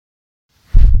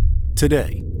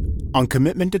Today, on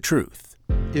Commitment to Truth.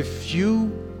 If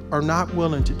you are not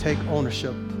willing to take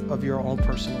ownership of your own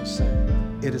personal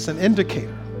sin, it is an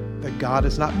indicator that God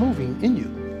is not moving in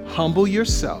you. Humble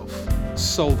yourself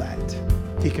so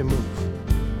that He can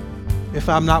move. If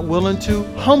I'm not willing to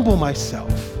humble myself,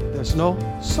 there's no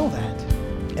so that.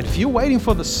 And if you're waiting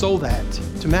for the so that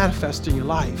to manifest in your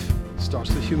life, it starts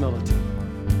with humility.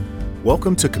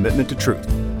 Welcome to Commitment to Truth,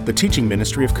 the teaching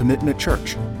ministry of Commitment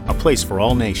Church, a place for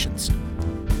all nations.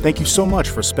 Thank you so much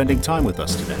for spending time with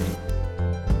us today.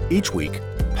 Each week,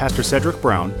 Pastor Cedric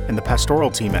Brown and the pastoral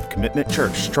team at Commitment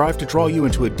Church strive to draw you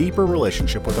into a deeper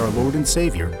relationship with our Lord and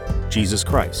Savior, Jesus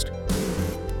Christ.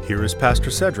 Here is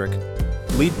Pastor Cedric,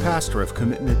 lead pastor of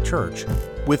Commitment Church,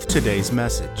 with today's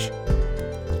message.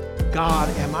 God,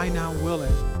 am I now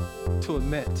willing to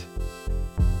admit,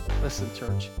 listen,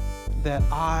 church, that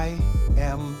I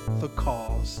am the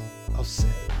cause of sin?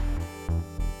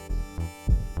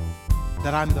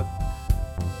 That I'm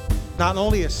not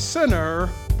only a sinner,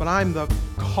 but I'm the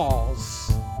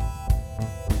cause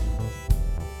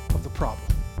of the problem.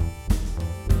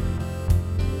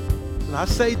 It's not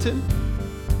Satan.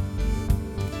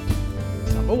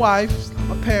 It's not my wife. It's not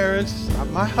my parents. It's not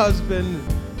my husband.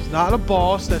 It's not a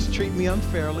boss that's treating me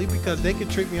unfairly, because they can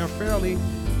treat me unfairly,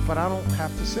 but I don't have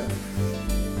to sin.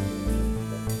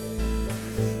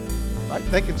 Right?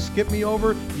 They can skip me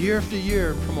over year after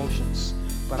year in promotions,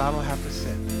 but I don't have to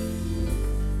sin.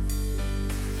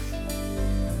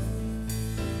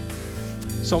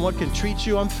 Someone can treat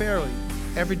you unfairly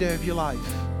every day of your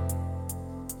life,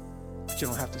 but you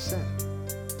don't have to sin.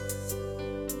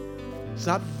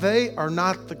 They are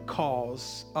not the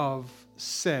cause of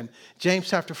sin. James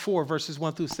chapter 4, verses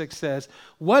 1 through 6 says,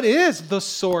 "What is the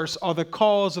source or the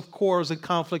cause of quarrels and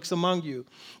conflicts among you?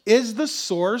 Is the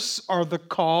source or the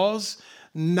cause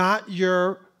not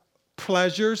your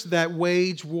pleasures that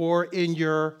wage war in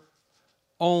your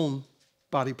own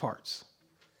body parts?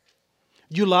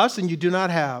 You lust and you do not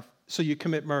have, so you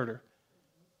commit murder.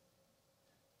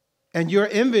 And you're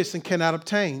envious and cannot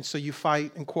obtain, so you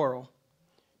fight and quarrel.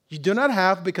 You do not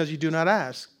have because you do not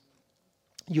ask.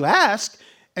 You ask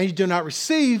and you do not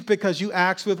receive because you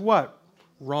ask with what?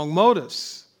 Wrong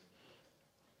motives.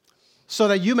 So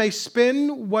that you may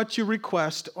spend what you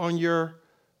request on your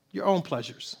own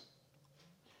pleasures.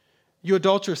 You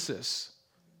adulteresses."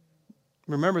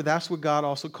 Remember, that's what God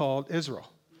also called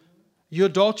Israel. "You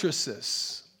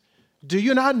adulteresses, do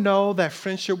you not know that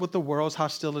friendship with the world is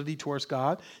hostility towards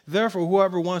God? Therefore,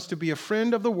 whoever wants to be a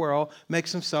friend of the world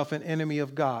makes himself an enemy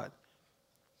of God.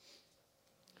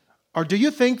 Or do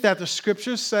you think that the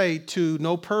scriptures say to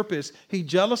no purpose, He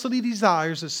jealously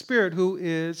desires the Spirit who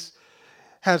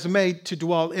has made to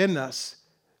dwell in us?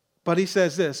 But He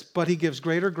says this, but He gives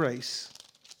greater grace.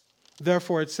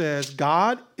 Therefore it says,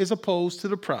 God is opposed to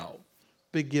the proud,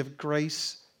 but give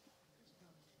grace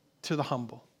to the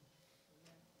humble."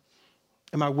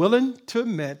 Am I willing to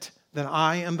admit that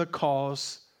I am the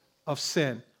cause of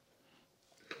sin?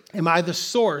 Am I the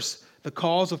source, the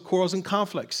cause of quarrels and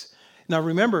conflicts? Now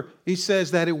remember, he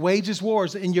says that it wages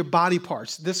wars in your body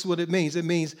parts. This is what it means. It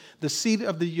means the seat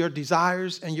of your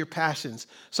desires and your passions.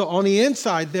 So on the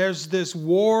inside, there's this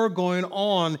war going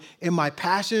on in my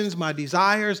passions, my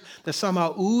desires, that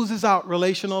somehow oozes out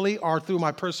relationally or through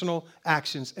my personal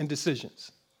actions and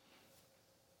decisions.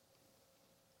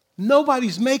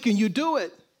 Nobody's making you do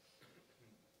it.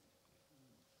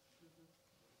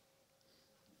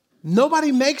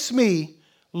 Nobody makes me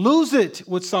lose it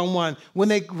with someone when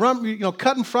they run,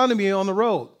 cut in front of me on the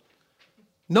road.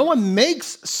 No one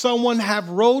makes someone have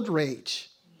road rage.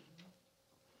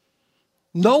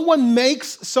 No one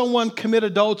makes someone commit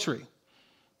adultery.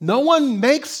 No one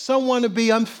makes someone to be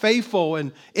unfaithful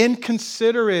and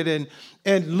inconsiderate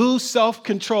and lose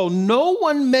self-control. No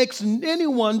one makes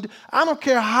anyone, I don't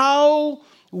care how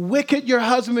wicked your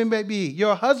husband may be.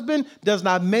 Your husband does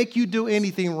not make you do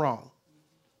anything wrong.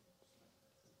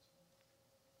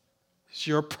 It's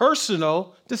your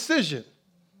personal decision.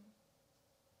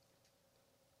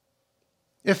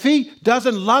 If he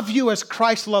doesn't love you as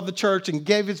Christ loved the church and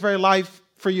gave his very life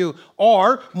for you,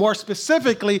 or more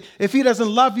specifically, if he doesn't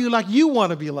love you like you want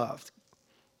to be loved,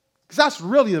 because that's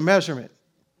really the measurement.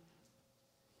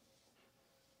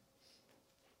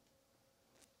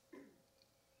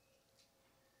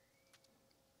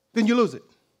 Then you lose it.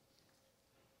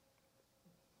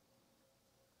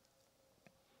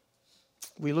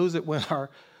 We lose it when our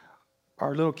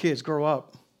little kids grow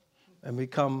up and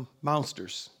become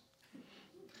monsters.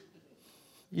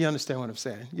 You understand what I'm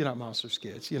saying? You're not monsters,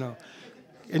 kids,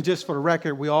 And just for the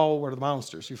record, we all were the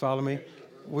monsters. You follow me?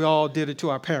 We all did it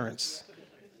to our parents.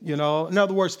 You know, in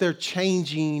other words, they're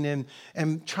changing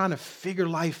and trying to figure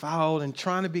life out and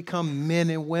trying to become men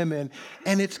and women.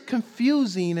 And it's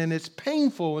confusing and it's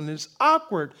painful and it's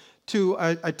awkward to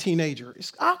a teenager.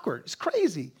 It's awkward. It's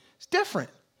crazy. It's different.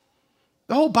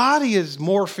 The whole body is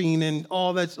morphing and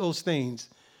all those things.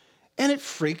 And it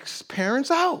freaks parents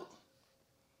out.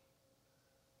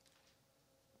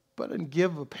 But it doesn't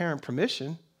give a parent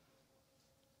permission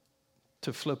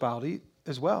to flip out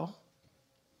as well.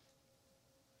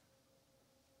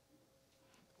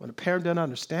 When a parent doesn't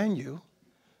understand you,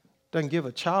 doesn't give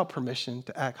a child permission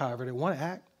to act however they want to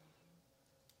act.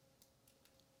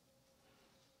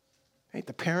 Ain't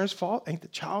the parent's fault, ain't the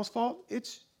child's fault,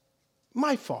 it's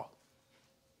my fault.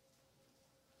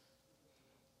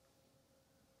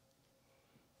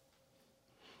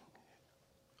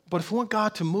 But if we want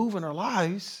God to move in our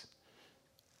lives,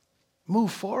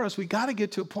 move for us, we got to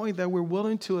get to a point that we're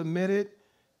willing to admit it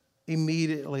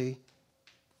immediately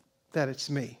that it's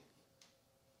me.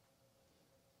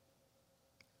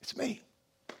 It's me.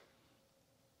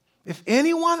 If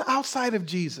anyone outside of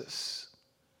Jesus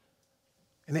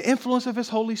and the influence of his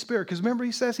Holy Spirit, because remember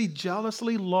he says he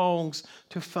jealously longs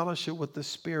to fellowship with the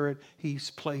Spirit he's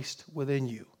placed within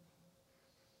you.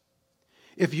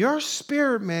 If your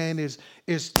spirit man is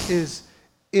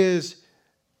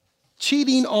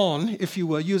cheating on, if you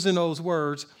will, using those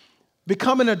words,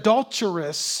 becoming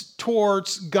adulterous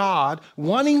towards God,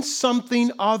 wanting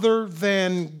something other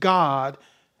than God,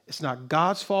 it's not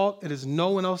God's fault. It is no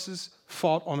one else's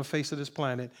fault on the face of this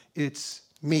planet. It's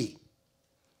me.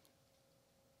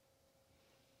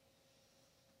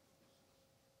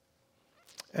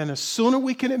 And the sooner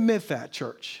we can admit that,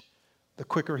 church, the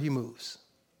quicker he moves.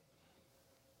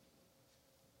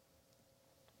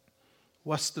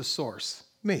 What's the source?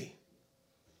 Me.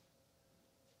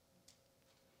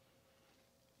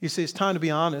 You see, it's time to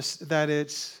be honest that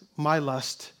it's my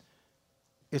lust,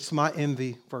 it's my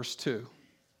envy, verse 2.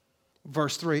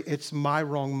 Verse 3, it's my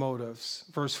wrong motives.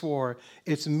 Verse 4,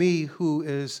 it's me who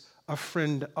is a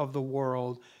friend of the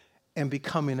world and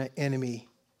becoming an enemy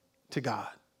to God.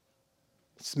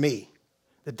 It's me.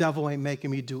 The devil ain't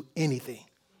making me do anything.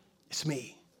 It's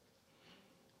me.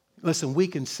 Listen, we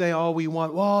can say all we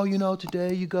want. Well,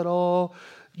 today you got all,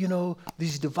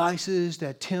 these devices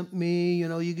that tempt me.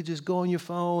 You could just go on your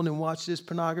phone and watch this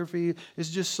pornography. It's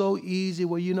just so easy.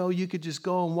 Well, you could just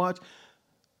go and watch.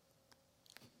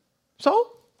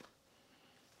 So,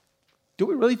 do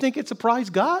we really think it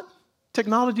surprised God?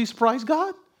 Technology surprised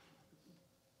God?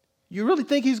 You really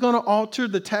think he's going to alter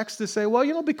the text to say,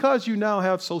 well, because you now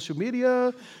have social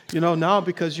media, now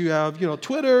because you have,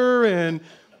 Twitter and,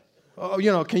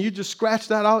 can you just scratch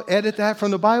that out, edit that from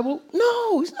the Bible?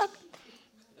 No, he's not.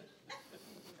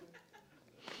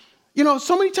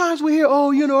 So many times we hear,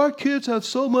 our kids have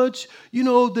so much,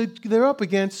 that they're up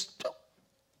against.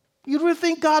 You really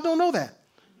think God don't know that?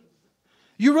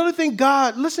 You really think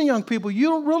God, listen, young people,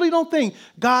 you really don't think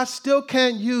God still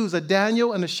can't use a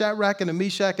Daniel and a Shadrach and a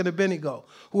Meshach and a Abednego,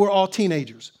 who are all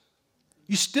teenagers?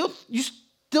 You still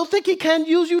think he can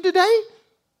use you today?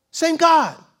 Same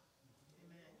God. Amen.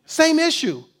 Same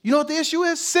issue. You know what the issue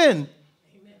is? Sin.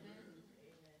 Amen.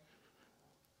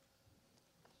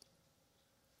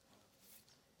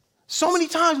 So many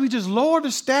times we just lower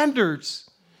the standards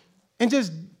and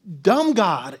just dumb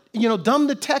God, dumb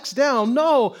the text down.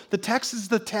 No, the text is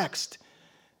the text.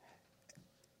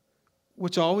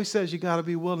 Which always says you got to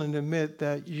be willing to admit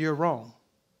that you're wrong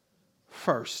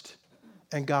first,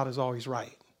 and God is always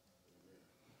right.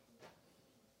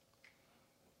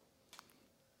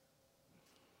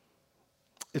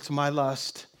 It's my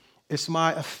lust. It's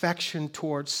my affection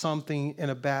towards something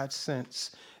in a bad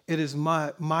sense. It is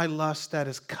my lust that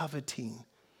is coveting.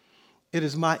 It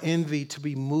is my envy to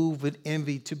be moved with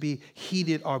envy, to be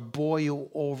heated or boil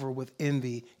over with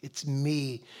envy. It's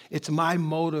me. It's my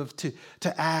motive to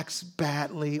act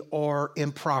badly or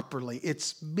improperly.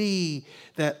 It's me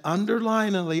that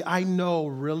underlyingly I know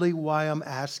really why I'm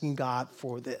asking God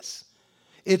for this.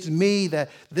 It's me that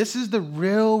this is the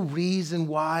real reason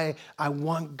why I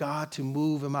want God to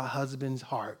move in my husband's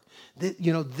heart.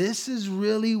 This is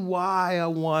really why I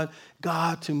want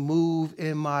God to move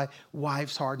in my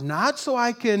wife's heart. Not so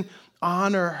I can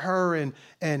honor her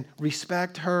and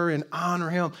respect her and honor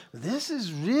him. This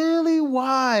is really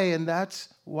why, and that's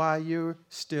why you're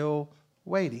still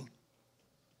waiting.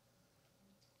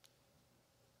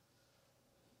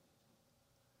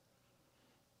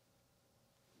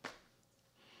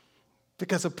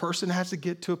 Because a person has to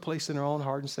get to a place in their own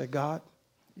heart and say, God,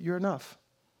 you're enough.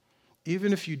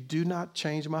 Even if you do not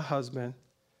change my husband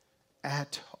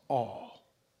at all,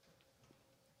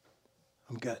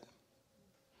 I'm good.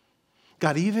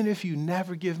 God, even if you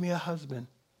never give me a husband,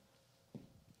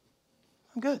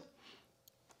 I'm good.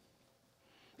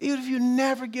 Even if you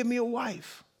never give me a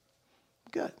wife,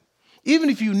 I'm good. Even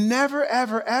if you never,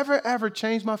 ever, ever, ever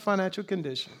change my financial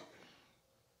condition, I'm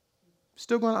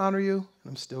still going to honor you, and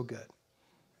I'm still good.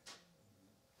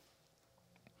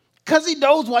 Because he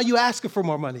knows why you asking for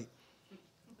more money.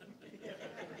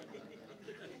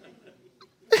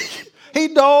 He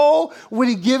know when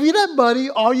he give you that money,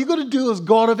 all you're going to do is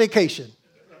go on a vacation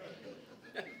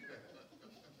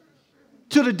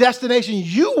to the destination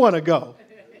you want to go.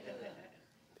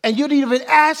 And you didn't even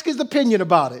ask his opinion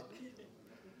about it.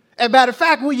 And matter of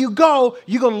fact, when you go,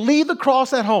 you're going to leave the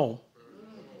cross at home.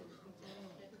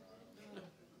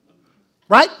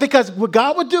 Right? Because what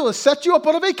God would do is set you up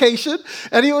on a vacation,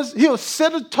 and he'll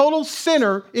set a total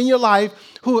sinner in your life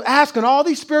who is asking all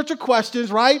these spiritual questions,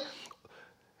 right?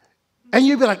 And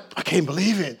you'd be like, I can't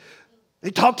believe it.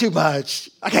 They talk too much.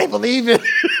 I can't believe it.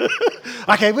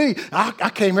 I can't believe it. I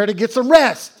came here to get some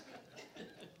rest.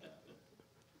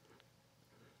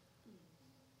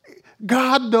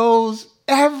 God knows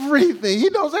everything. He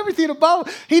knows everything about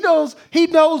it. He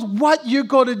knows what you're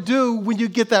going to do when you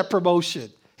get that promotion.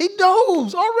 He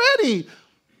knows already.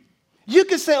 You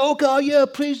can say, oh, God, yeah,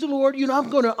 praise the Lord. I'm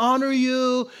going to honor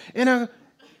you.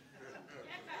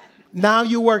 Now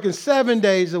you're working 7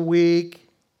 days a week.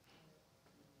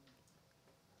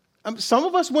 Some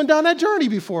of us went down that journey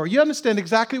before. You understand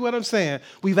exactly what I'm saying.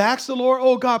 We've asked the Lord,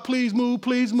 oh, God, please move,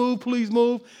 please move, please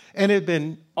move. And it's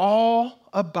been all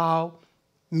about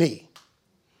me.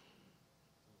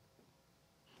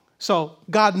 So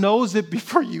God knows it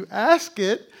before you ask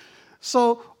it.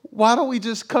 So why don't we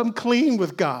just come clean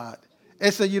with God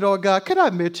and say, you know what, God, can I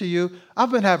admit to you,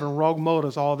 I've been having wrong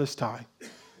motives all this time.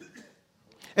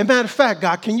 And matter of fact,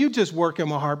 God, can you just work in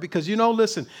my heart? Because,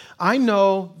 listen, I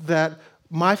know that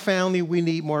my family, we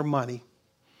need more money.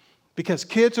 Because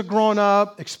kids are growing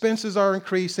up, expenses are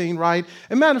increasing, right?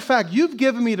 And matter of fact, you've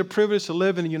given me the privilege to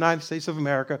live in the United States of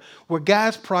America where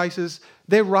gas prices,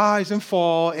 they rise and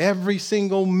fall every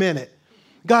single minute.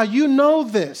 God, you know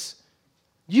this.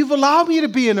 You've allowed me to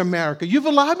be in America. You've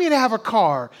allowed me to have a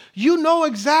car. You know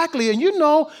exactly, and you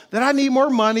know that I need more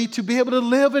money to be able to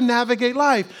live and navigate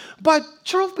life. But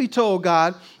truth be told,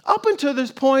 God, up until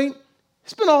this point,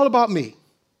 it's been all about me.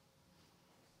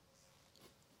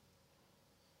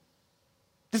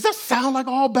 Does that sound like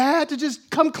all bad to just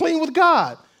come clean with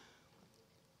God?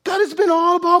 God, it's been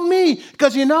all about me.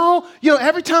 Because,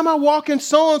 every time I walk in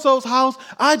so-and-so's house,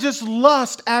 I just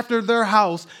lust after their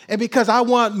house. And because I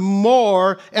want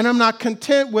more, and I'm not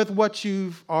content with what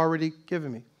you've already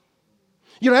given me.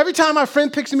 Every time my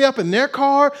friend picks me up in their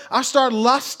car, I start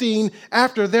lusting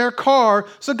after their car.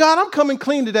 So, God, I'm coming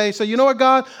clean today. So, you know what,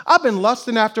 God? I've been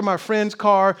lusting after my friend's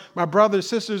car, my brothers,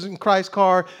 sisters in Christ's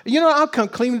car. I'll come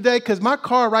clean today because my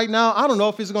car right now, I don't know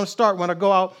if it's going to start when I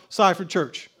go outside for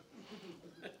church.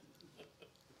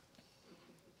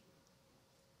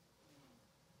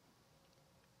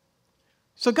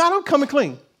 So, God, I'm coming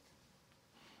clean.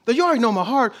 But you already know my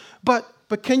heart, but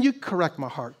can you correct my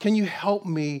heart? Can you help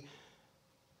me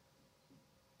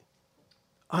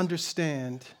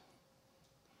understand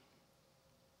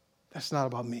that's not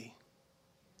about me?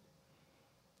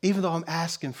 Even though I'm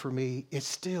asking for me, it's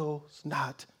still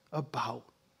not about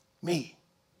me.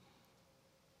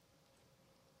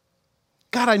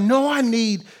 God, I know I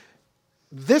need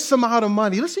this amount of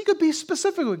money. Listen, you could be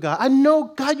specific with God. I know,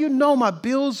 God, my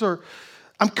bills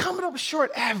I'm coming up short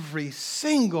every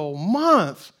single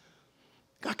month.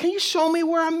 God, can you show me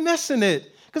where I'm missing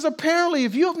it? Because apparently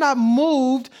if you have not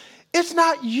moved, it's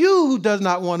not you who does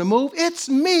not want to move. It's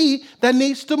me that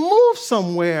needs to move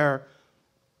somewhere.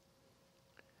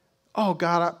 Oh,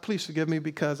 God, please forgive me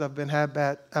because I've been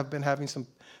having some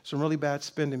really bad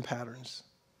spending patterns.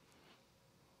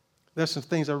 There's some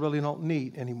things I really don't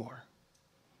need anymore.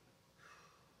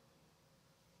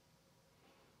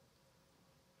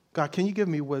 God, can you give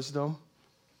me wisdom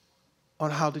on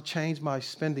how to change my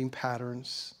spending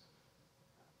patterns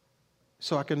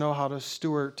so I can know how to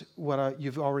steward what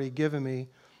you've already given me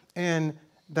and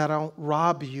that I don't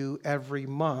rob you every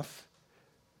month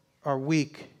or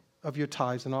week of your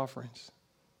tithes and offerings?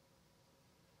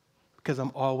 Because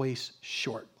I'm always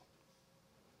short.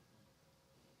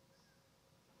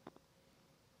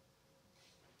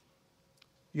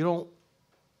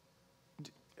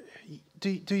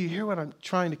 Do you hear what I'm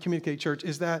trying to communicate, church?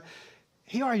 Is that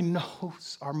he already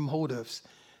knows our motives.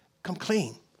 Come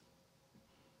clean.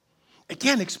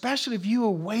 Again, especially if you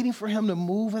are waiting for him to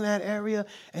move in that area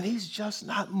and he's just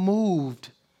not moved.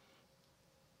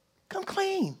 Come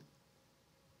clean.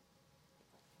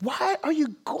 Why are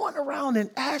you going around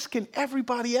and asking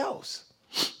everybody else?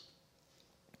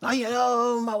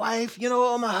 Oh, my wife,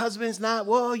 my husband's not.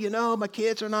 Well, my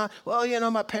kids are not.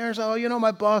 Well, my parents are.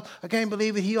 My boss, I can't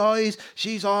believe it.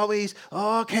 She's always,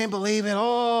 I can't believe it.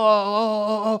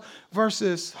 Oh.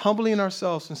 Versus humbling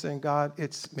ourselves and saying, God,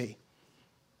 it's me.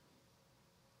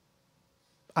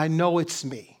 I know it's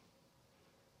me.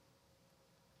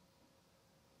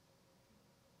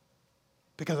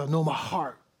 Because I know my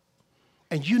heart.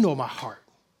 And you know my heart.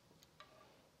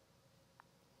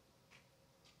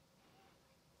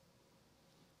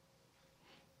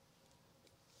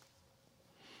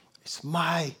 It's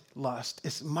my lust.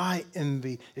 It's my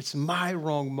envy. It's my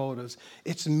wrong motives.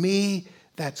 It's me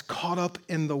that's caught up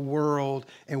in the world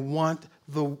and wants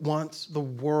the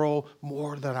world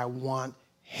more than I want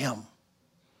him.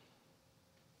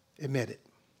 Admit it.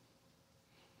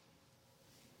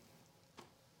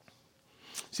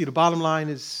 See, the bottom line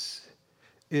is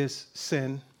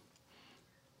sin.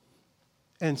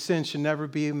 And sin should never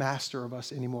be a master of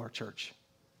us anymore, church.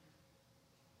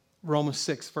 Romans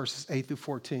 6, verses 8 through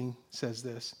 14 says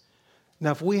this.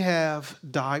 Now, if we have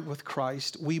died with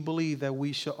Christ, we believe that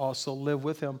we shall also live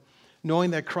with him, knowing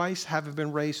that Christ, having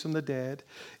been raised from the dead,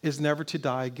 is never to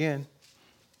die again.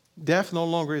 Death no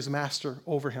longer is master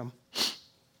over him.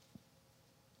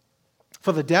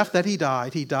 For the death that he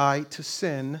died to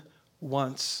sin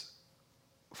once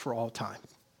for all time.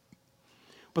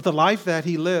 But the life that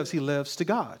he lives to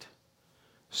God.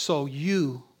 So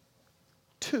you,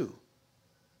 too,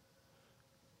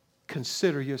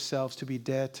 consider yourselves to be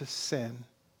dead to sin,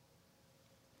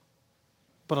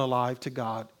 but alive to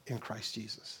God in Christ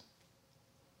Jesus.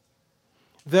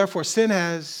 Therefore, sin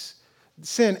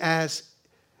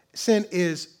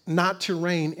is not to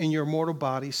reign in your mortal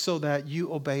body so that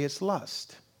you obey its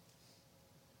lust.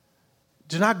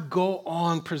 Do not go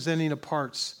on presenting the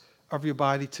parts of your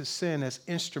body to sin as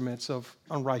instruments of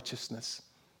unrighteousness,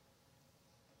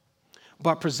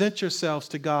 but present yourselves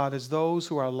to God as those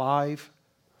who are alive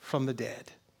from the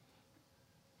dead,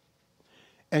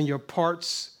 and your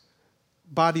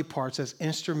body parts as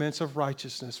instruments of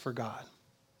righteousness for God.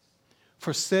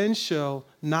 For sin shall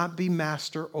not be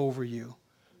master over you.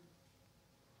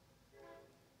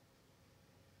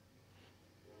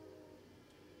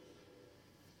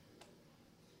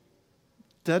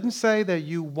 Doesn't say that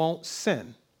you won't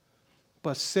sin,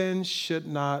 but sin should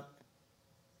not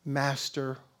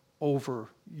master over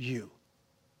you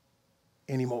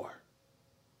anymore.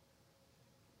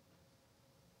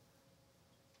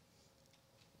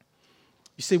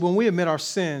 You see, when we admit our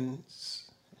sins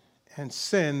and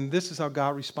sin, this is how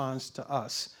God responds to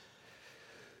us.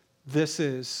 This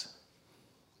is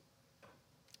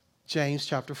James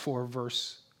chapter 4,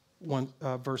 verse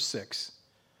 6.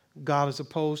 God is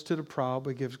opposed to the proud,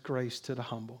 but gives grace to the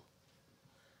humble.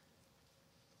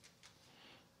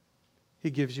 He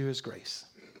gives you his grace.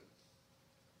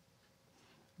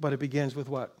 But it begins with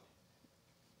what?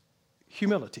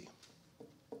 Humility.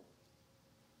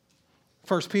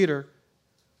 1 Peter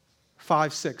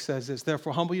 5:6 says this,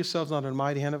 therefore humble yourselves under the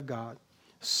mighty hand of God,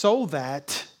 so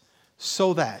that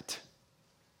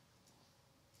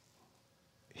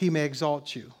he may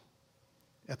exalt you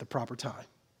at the proper time.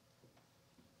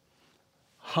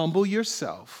 Humble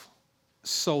yourself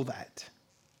so that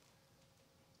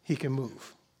he can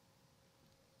move.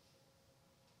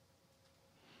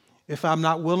 If I'm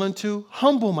not willing to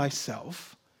humble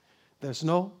myself, there's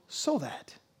no so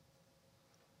that.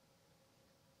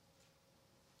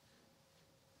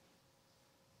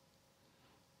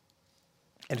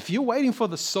 And if you're waiting for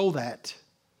the so that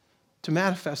to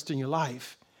manifest in your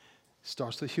life, it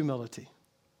starts with humility.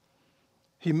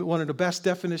 One of the best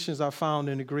definitions I've found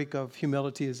in the Greek of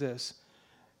humility is this: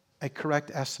 a correct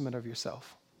estimate of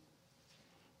yourself.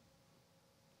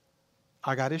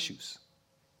 I got issues.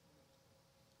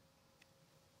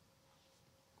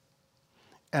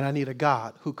 And I need a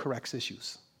God who corrects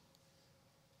issues.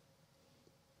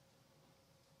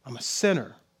 I'm a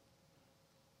sinner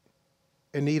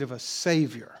in need of a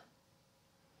Savior.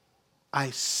 I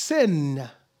sin,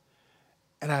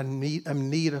 and I'm in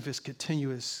need of his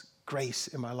continuous grace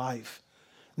in my life.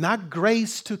 Not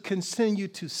grace to continue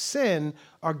to sin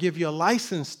or give you a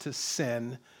license to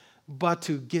sin, but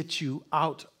to get you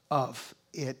out of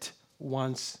it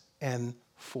once and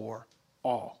for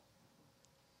all.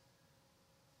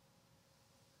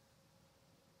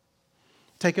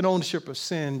 Taking ownership of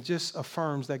sin just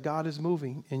affirms that God is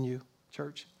moving in you,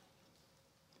 church.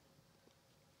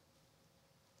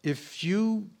 If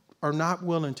you are not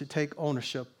willing to take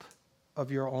ownership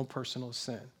of your own personal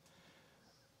sin,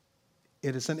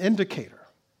 it is an indicator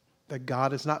that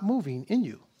God is not moving in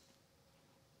you.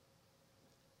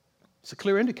 It's a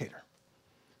clear indicator.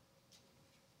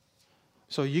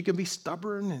 So you can be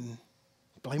stubborn and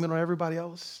blame it on everybody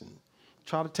else and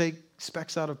try to take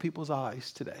specks out of people's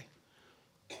eyes today.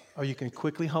 Or you can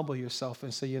quickly humble yourself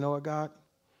and say, you know what, God?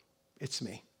 It's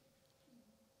me.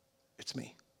 It's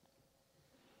me.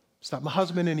 It's not my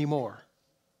husband anymore.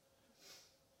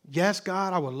 Yes,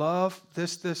 God, I would love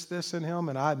this in him,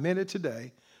 and I admit it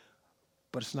today,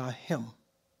 but it's not him.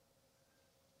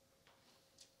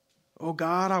 Oh,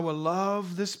 God, I would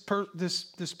love this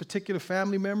particular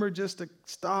family member just to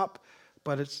stop,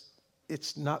 but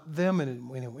it's not them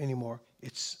anymore.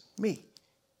 It's me.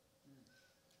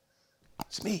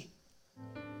 It's me.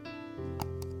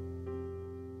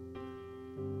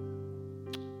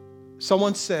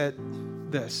 Someone said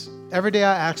this. Every day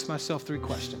I ask myself 3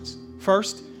 questions.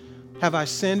 First, have I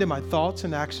sinned in my thoughts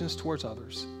and actions towards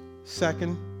others?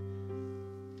 Second,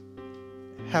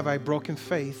 have I broken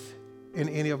faith in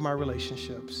any of my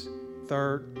relationships?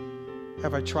 Third,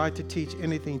 have I tried to teach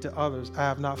anything to others I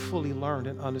have not fully learned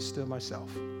and understood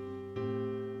myself?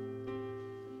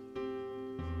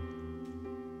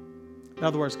 In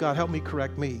other words, God, help me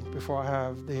correct me before I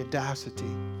have the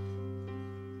audacity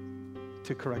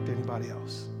to correct anybody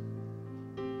else.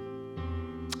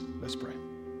 Let's pray.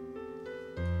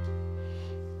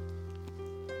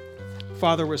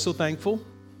 Father, we're so thankful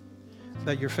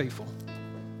that you're faithful.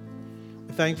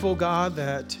 We're thankful, God,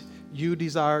 that you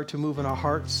desire to move in our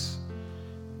hearts.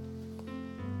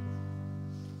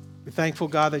 We're thankful,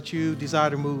 God, that you desire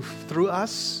to move through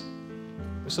us.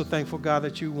 We're so thankful, God,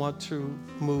 that you want to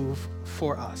move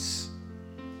for us.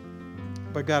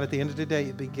 But God, at the end of the day,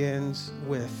 it begins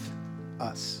with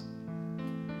us.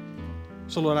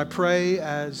 So Lord, I pray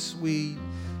as we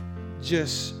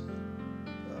just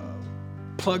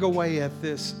plug away at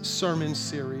this sermon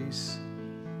series,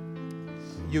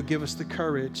 you give us the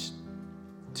courage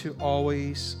to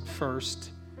always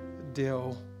first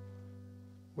deal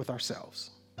with ourselves.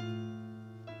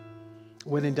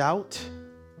 When in doubt,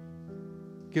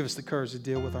 give us the courage to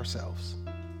deal with ourselves.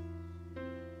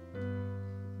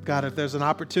 God, if there's an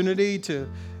opportunity to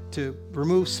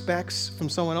remove specks from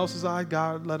someone else's eye,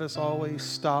 God, let us always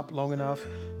stop long enough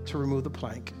to remove the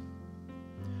plank.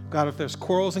 God, if there's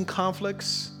quarrels and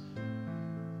conflicts,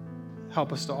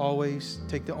 help us to always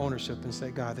take the ownership and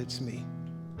say, God, it's me.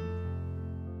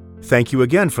 Thank you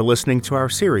again for listening to our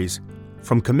series,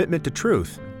 From Commitment to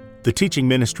Truth, the teaching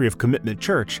ministry of Commitment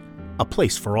Church, a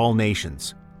place for all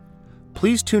nations.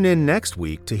 Please tune in next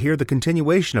week to hear the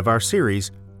continuation of our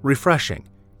series, Refreshing.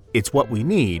 It's what we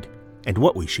need and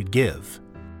what we should give.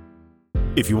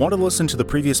 If you want to listen to the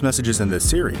previous messages in this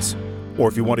series, or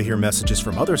if you want to hear messages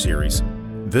from other series,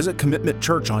 visit Commitment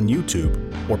Church on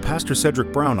YouTube or Pastor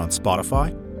Cedric Brown on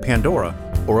Spotify, Pandora,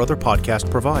 or other podcast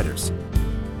providers.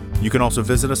 You can also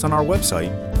visit us on our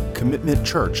website,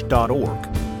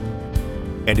 commitmentchurch.org.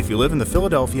 And if you live in the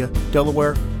Philadelphia,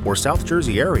 Delaware, or South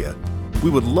Jersey area, we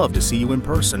would love to see you in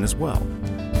person as well.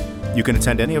 You can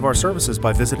attend any of our services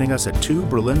by visiting us at 2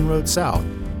 Berlin Road South,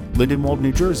 Lindenwold,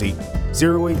 New Jersey,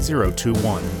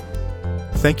 08021.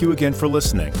 Thank you again for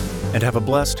listening, and have a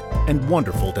blessed and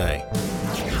wonderful day.